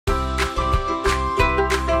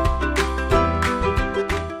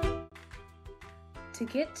To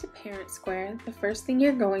get to ParentSquare, the first thing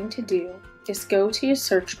you're going to do is go to your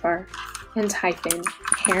search bar and type in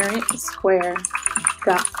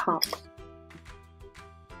ParentSquare.com.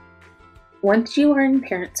 Once you are in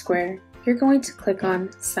ParentSquare, you're going to click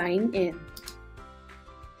on Sign In.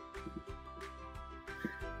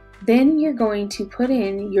 Then you're going to put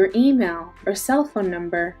in your email or cell phone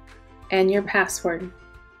number and your password.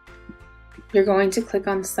 You're going to click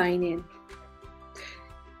on Sign In.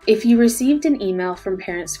 If you received an email from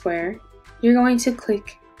ParentSquare, you're going to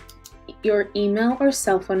click your email or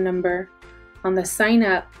cell phone number on the Sign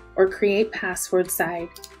Up or Create Password side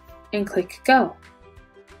and click Go.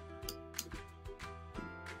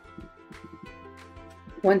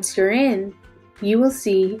 Once you're in, you will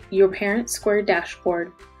see your ParentSquare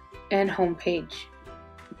dashboard and homepage.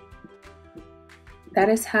 That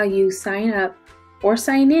is how you sign up or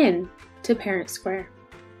sign in to ParentSquare.